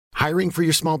Hiring for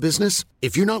your small business?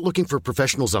 If you're not looking for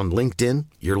professionals on LinkedIn,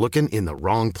 you're looking in the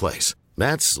wrong place.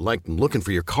 That's like looking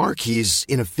for your car keys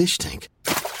in a fish tank.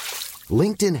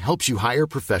 LinkedIn helps you hire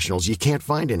professionals you can't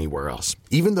find anywhere else,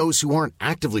 even those who aren't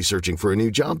actively searching for a new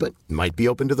job but might be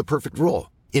open to the perfect role.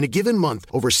 In a given month,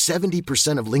 over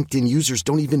 70% of LinkedIn users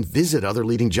don't even visit other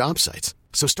leading job sites.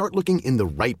 So start looking in the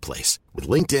right place. With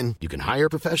LinkedIn, you can hire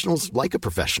professionals like a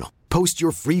professional. Post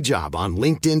your free job on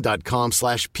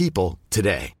linkedin.com/people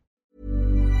today.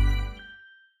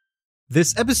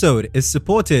 This episode is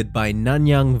supported by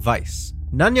Nanyang Vice.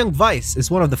 Nanyang Vice is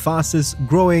one of the fastest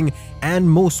growing and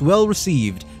most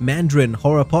well-received Mandarin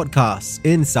horror podcasts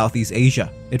in Southeast Asia.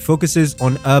 It focuses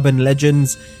on urban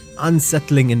legends,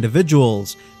 unsettling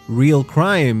individuals, real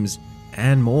crimes,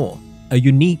 and more. A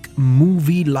unique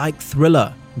movie-like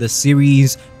thriller, the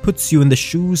series puts you in the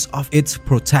shoes of its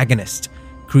protagonist,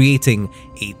 creating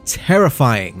a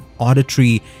terrifying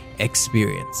auditory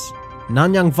experience.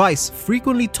 Nanyang Vice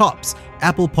frequently tops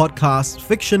Apple Podcasts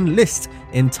fiction list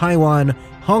in Taiwan,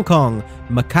 Hong Kong,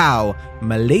 Macau,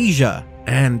 Malaysia,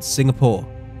 and Singapore.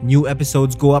 New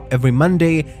episodes go up every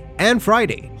Monday and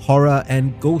Friday. Horror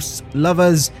and ghost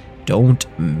lovers, don't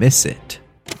miss it.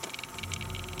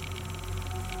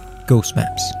 Ghost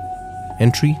Maps.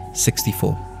 Entry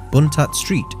 64, Bun Tat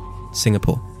Street,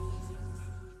 Singapore.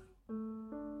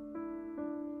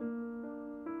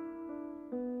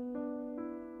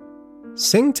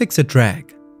 Singh takes a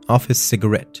drag off his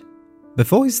cigarette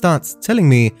before he starts telling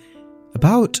me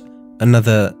about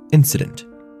another incident.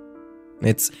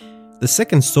 It's the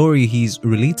second story he's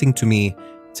relating to me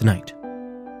tonight.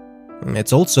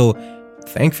 It's also,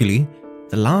 thankfully,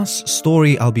 the last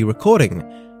story I'll be recording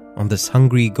on this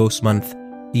Hungry Ghost Month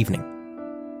evening.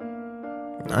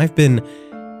 I've been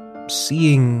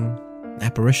seeing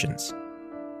apparitions.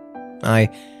 I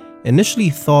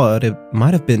initially thought it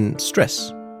might have been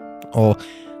stress or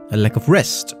a lack of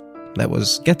rest that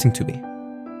was getting to me.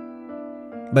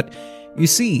 But you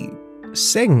see,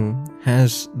 Singh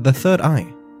has the third eye,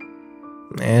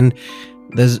 and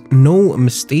there's no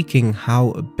mistaking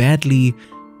how badly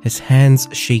his hands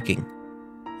shaking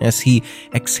as he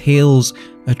exhales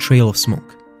a trail of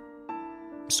smoke.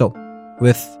 So,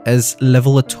 with as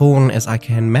level a tone as I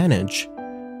can manage,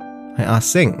 I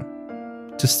ask Singh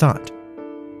to start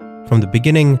from the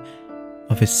beginning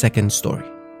of his second story.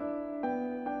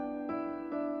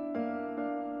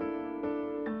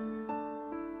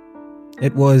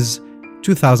 It was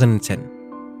 2010.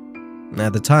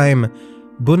 At the time,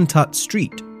 Bun Tat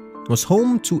Street was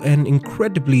home to an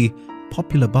incredibly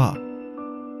popular bar.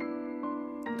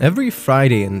 Every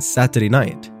Friday and Saturday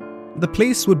night, the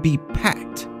place would be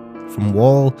packed from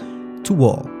wall to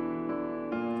wall.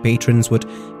 Patrons would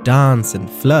dance and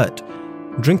flirt,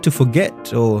 drink to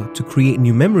forget or to create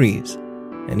new memories,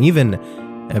 and even,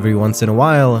 every once in a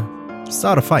while,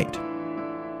 start a fight.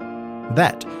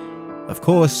 That, of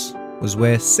course, was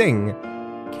where Singh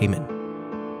came in.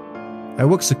 I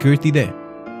work security there,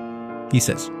 he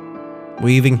says,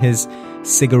 waving his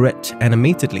cigarette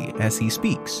animatedly as he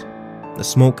speaks, the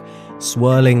smoke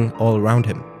swirling all around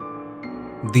him.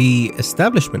 The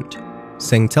establishment,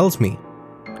 Singh tells me,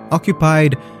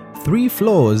 occupied 3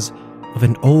 floors of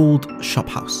an old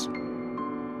shophouse.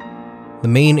 The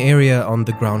main area on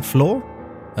the ground floor,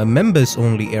 a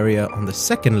members-only area on the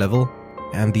 2nd level,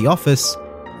 and the office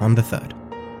on the 3rd.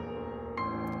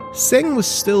 Singh was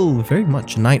still very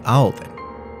much a night owl then,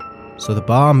 so the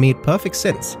bar made perfect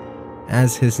sense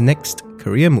as his next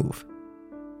career move.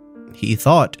 He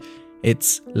thought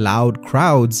its loud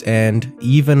crowds and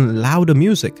even louder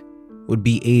music would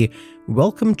be a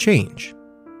welcome change,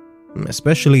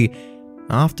 especially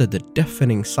after the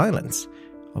deafening silence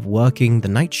of working the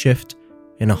night shift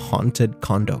in a haunted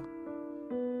condo.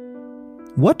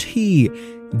 What he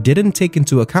didn't take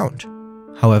into account,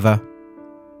 however,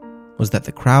 was that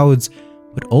the crowds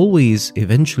would always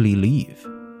eventually leave,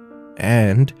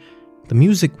 and the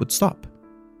music would stop.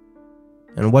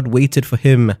 And what waited for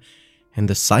him in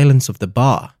the silence of the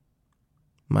bar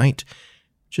might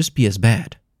just be as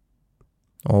bad,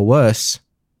 or worse,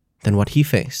 than what he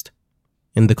faced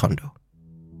in the condo.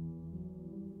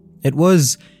 It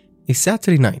was a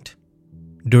Saturday night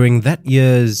during that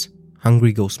year's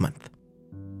Hungry Ghost Month.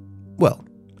 Well,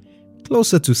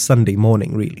 closer to Sunday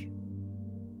morning, really.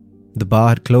 The bar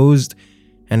had closed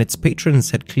and its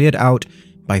patrons had cleared out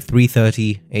by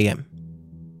 3:30 a.m.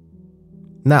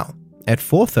 Now, at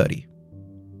 4:30,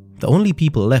 the only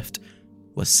people left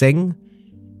were Singh,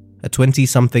 a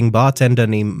 20-something bartender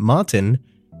named Martin,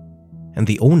 and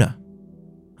the owner,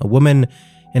 a woman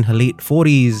in her late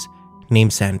 40s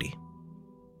named Sandy.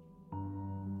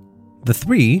 The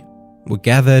 3 were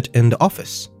gathered in the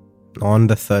office on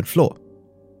the 3rd floor,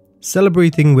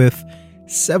 celebrating with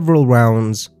several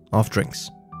rounds of drinks.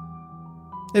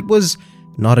 It was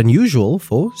not unusual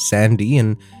for Sandy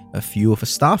and a few of her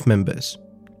staff members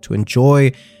to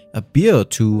enjoy a beer or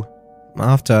two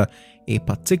after a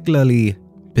particularly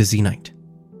busy night.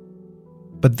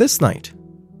 But this night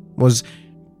was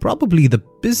probably the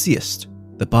busiest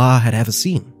the bar had ever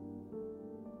seen.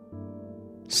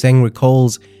 Seng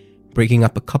recalls breaking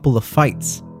up a couple of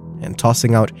fights and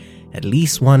tossing out at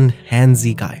least one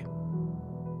handsy guy.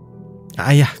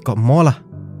 Got mola.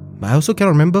 I also can't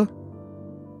remember,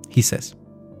 he says,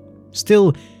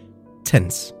 still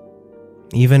tense,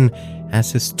 even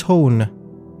as his tone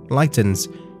lightens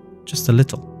just a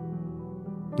little.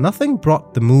 Nothing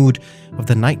brought the mood of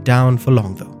the night down for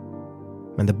long,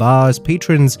 though, and the bar's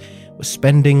patrons were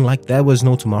spending like there was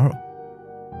no tomorrow.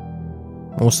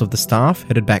 Most of the staff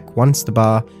headed back once the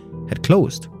bar had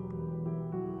closed,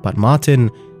 but Martin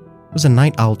was a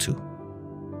night owl too,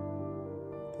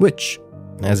 which,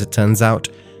 as it turns out,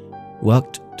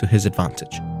 worked to his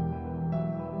advantage.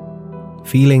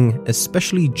 Feeling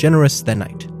especially generous that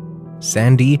night,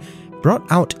 Sandy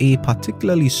brought out a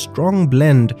particularly strong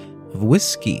blend of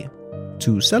whiskey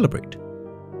to celebrate.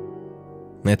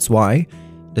 That's why,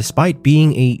 despite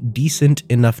being a decent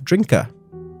enough drinker,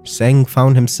 Seng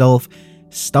found himself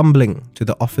stumbling to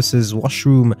the office's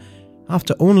washroom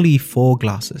after only 4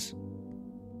 glasses.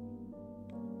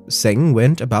 Seng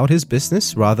went about his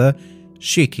business rather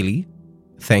shakily,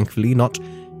 thankfully not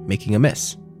making a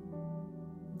mess.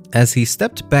 As he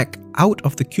stepped back out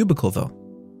of the cubicle, though,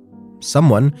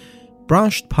 someone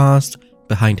brushed past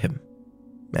behind him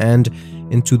and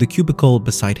into the cubicle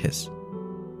beside his.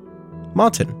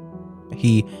 Martin,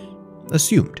 he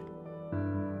assumed.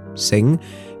 Seng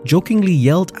jokingly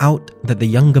yelled out that the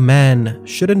younger man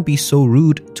shouldn't be so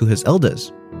rude to his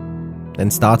elders, then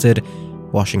started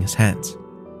washing his hands.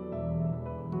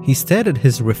 He stared at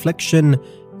his reflection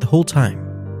the whole time,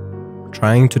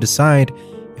 trying to decide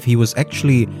if he was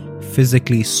actually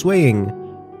physically swaying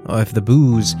or if the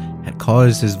booze had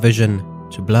caused his vision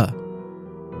to blur.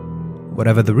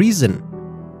 Whatever the reason,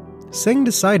 Seng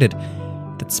decided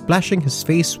that splashing his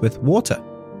face with water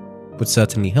would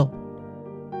certainly help.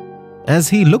 As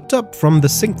he looked up from the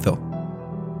sink, though,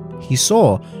 he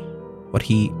saw what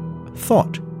he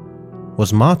thought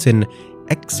was Martin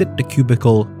exit the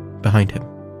cubicle behind him.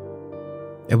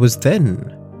 It was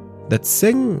then that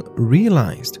Seng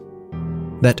realized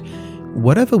that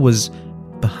whatever was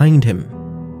behind him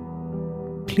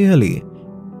clearly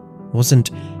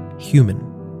wasn't human.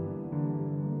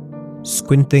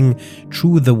 Squinting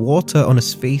through the water on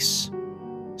his face,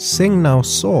 Seng now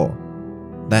saw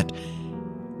that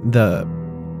the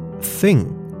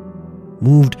thing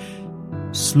moved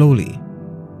slowly,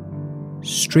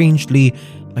 strangely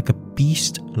like a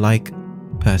beast-like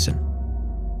person.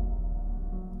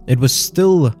 It was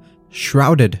still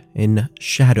shrouded in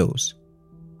shadows,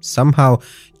 somehow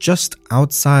just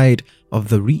outside of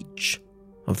the reach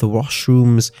of the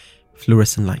washroom's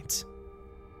fluorescent lights.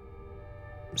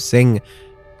 Seng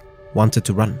wanted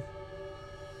to run,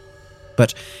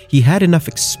 but he had enough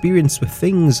experience with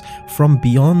things from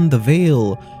beyond the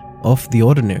veil of the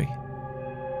ordinary.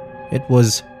 It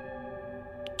was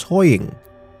toying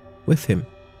with him,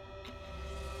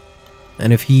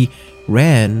 and if he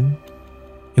ran,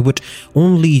 it would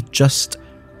only just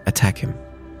attack him.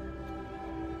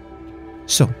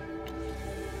 So,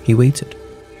 he waited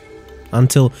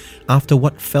until after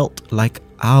what felt like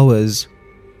hours,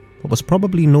 but was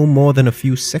probably no more than a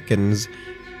few seconds,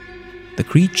 the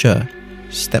creature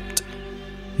stepped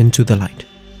into the light.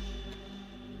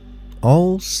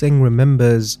 All Seng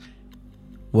remembers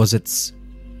was its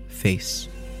face.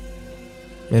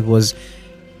 It was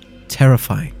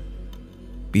terrifying,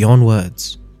 beyond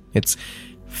words. Its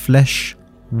flesh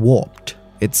warped,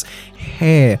 its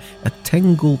hair a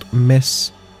tangled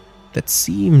mess that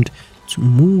seemed to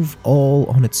move all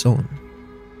on its own.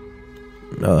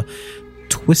 A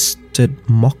twisted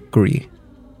mockery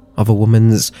of a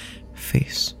woman's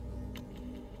face.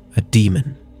 A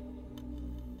demon.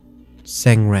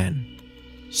 Seng ran,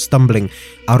 stumbling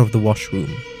out of the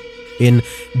washroom. In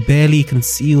barely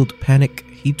concealed panic,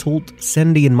 he told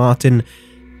Sandy and Martin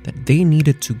that they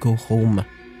needed to go home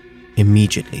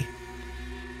immediately.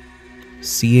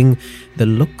 Seeing the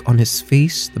look on his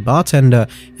face, the bartender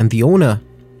and the owner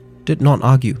did not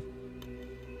argue.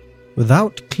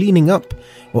 Without cleaning up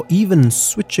or even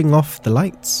switching off the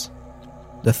lights,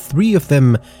 the 3 of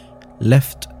them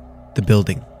left the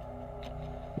building.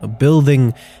 A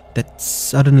building that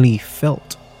suddenly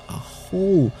felt a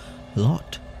whole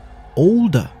lot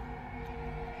older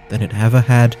than it ever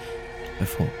had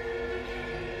before.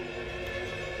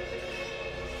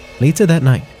 Later that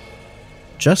night,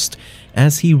 just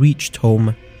as he reached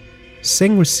home,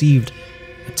 Singh received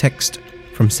a text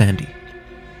from Sandy.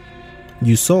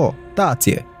 "You saw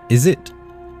Tatya, is it?"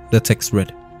 the text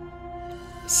read.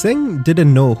 Singh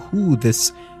didn't know who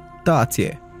this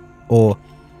Tatya or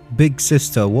Big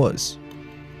Sister was.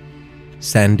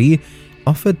 Sandy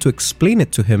offered to explain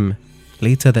it to him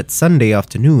later that Sunday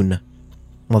afternoon,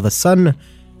 while the sun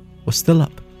was still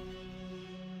up.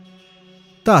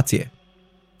 Tatya,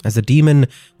 as the demon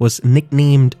was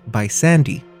nicknamed by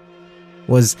Sandy,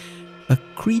 was a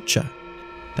creature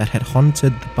that had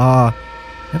haunted the bar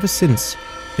ever since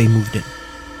they moved in.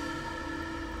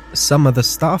 Some of the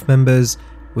staff members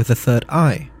with a third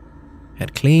eye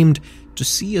had claimed to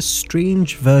see a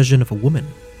strange version of a woman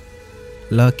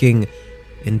lurking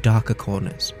in darker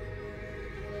corners.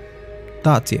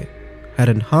 Tatya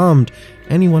hadn't harmed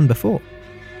anyone before,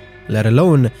 let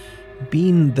alone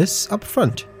been this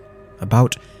upfront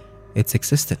about its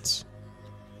existence.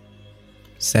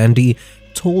 Sandy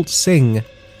told Singh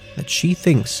that she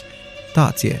thinks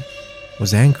Tatya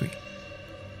was angry.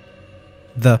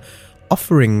 The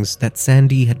offerings that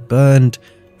Sandy had burned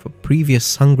for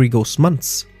previous Hungry Ghost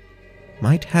months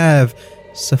might have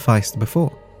sufficed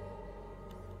before.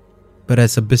 But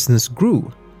as her business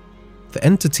grew, the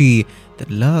entity that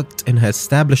lurked in her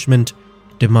establishment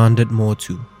demanded more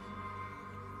too.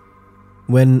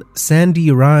 When Sandy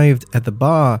arrived at the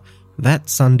bar that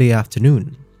Sunday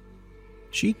afternoon,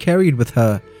 she carried with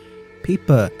her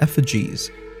paper effigies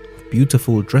of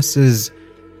beautiful dresses,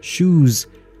 shoes,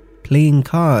 playing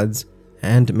cards,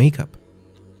 and makeup.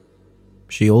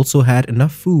 She also had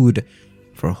enough food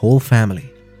for a whole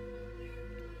family.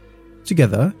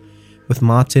 Together with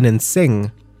Martin and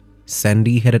Singh,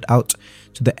 Sandy headed out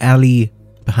to the alley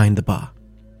behind the bar.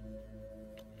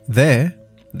 There,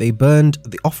 they burned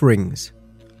the offerings,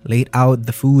 laid out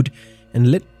the food, and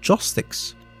lit joss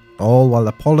sticks, all while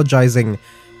apologizing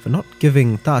for not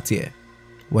giving Tatya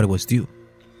what it was due.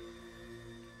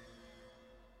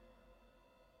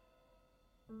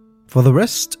 For the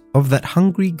rest of that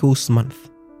Hungry Ghost month,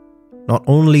 not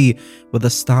only were the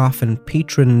staff and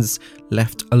patrons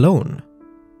left alone,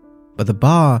 but the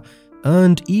bar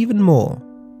earned even more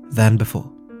than before.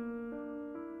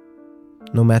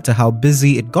 No matter how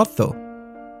busy it got though,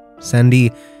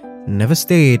 Sandy never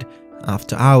stayed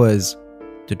after hours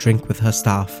to drink with her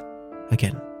staff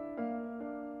again.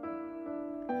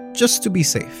 Just to be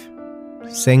safe,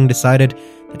 Singh decided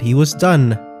that he was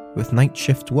done with night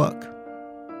shift work.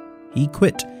 He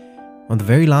quit on the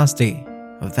very last day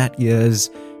of that year's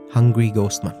Hungry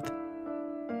Ghost Month.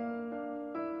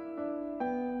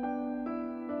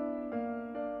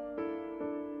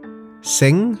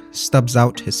 Singh stubs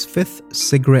out his 5th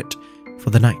cigarette for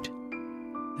the night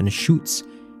and shoots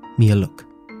me a look.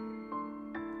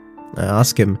 I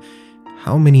ask him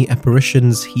how many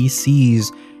apparitions he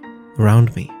sees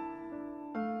around me.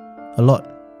 "A lot,"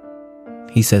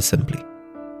 he says simply,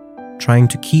 trying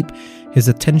to keep his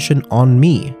attention on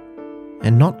me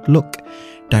and not look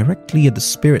directly at the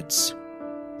spirits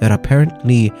that are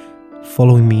apparently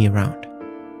following me around.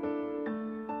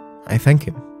 I thank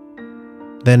him,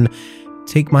 then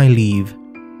take my leave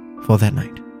for that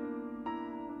night.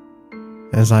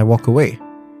 As I walk away,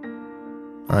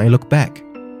 I look back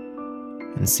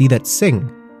and see that Singh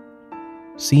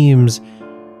seems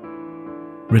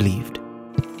relieved.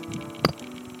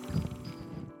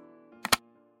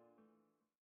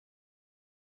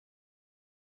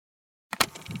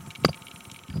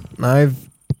 I've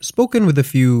spoken with a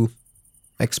few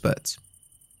experts,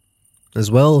 as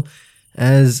well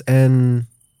as an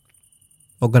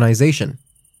organization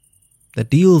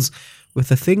that deals with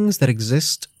the things that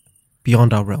exist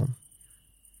beyond our realm.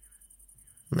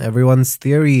 Everyone's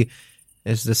theory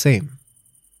is the same.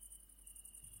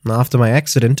 After my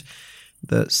accident,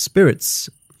 the spirits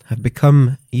have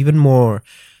become even more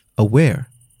aware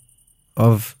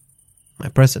of my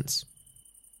presence.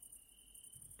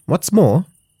 What's more,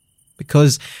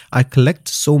 because I collect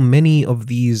so many of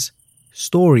these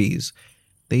stories,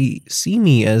 they see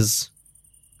me as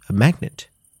a magnet,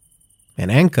 an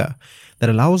anchor that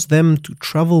allows them to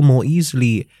travel more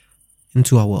easily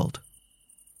into our world.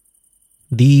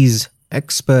 These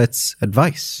experts'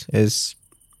 advice is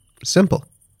simple.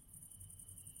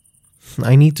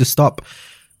 I need to stop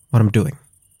what I'm doing,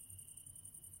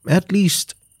 at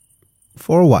least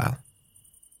for a while.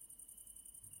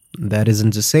 That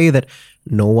isn't to say that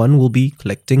no one will be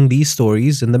collecting these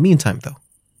stories in the meantime, though.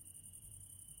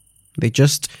 They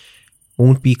just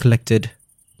won't be collected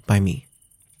by me.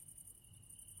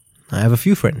 I have a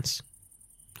few friends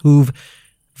who've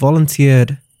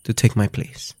volunteered to take my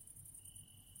place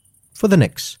for the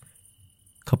next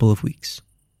couple of weeks.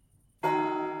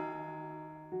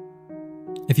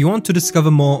 If you want to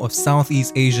discover more of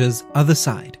Southeast Asia's other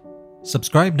side,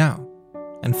 subscribe now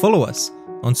and follow us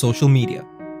on social media.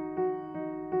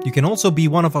 You can also be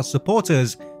one of our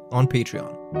supporters on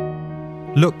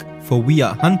Patreon. Look for We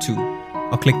Are Hantu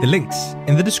or click the links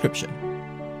in the description.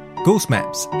 Ghost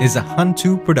Maps is a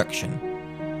Hantu production,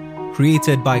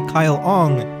 created by Kyle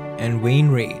Ong and Wayne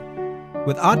Ray,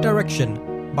 with art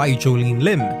direction by Jolene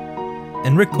Lim,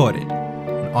 and recorded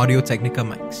on Audio Technica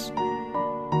mics.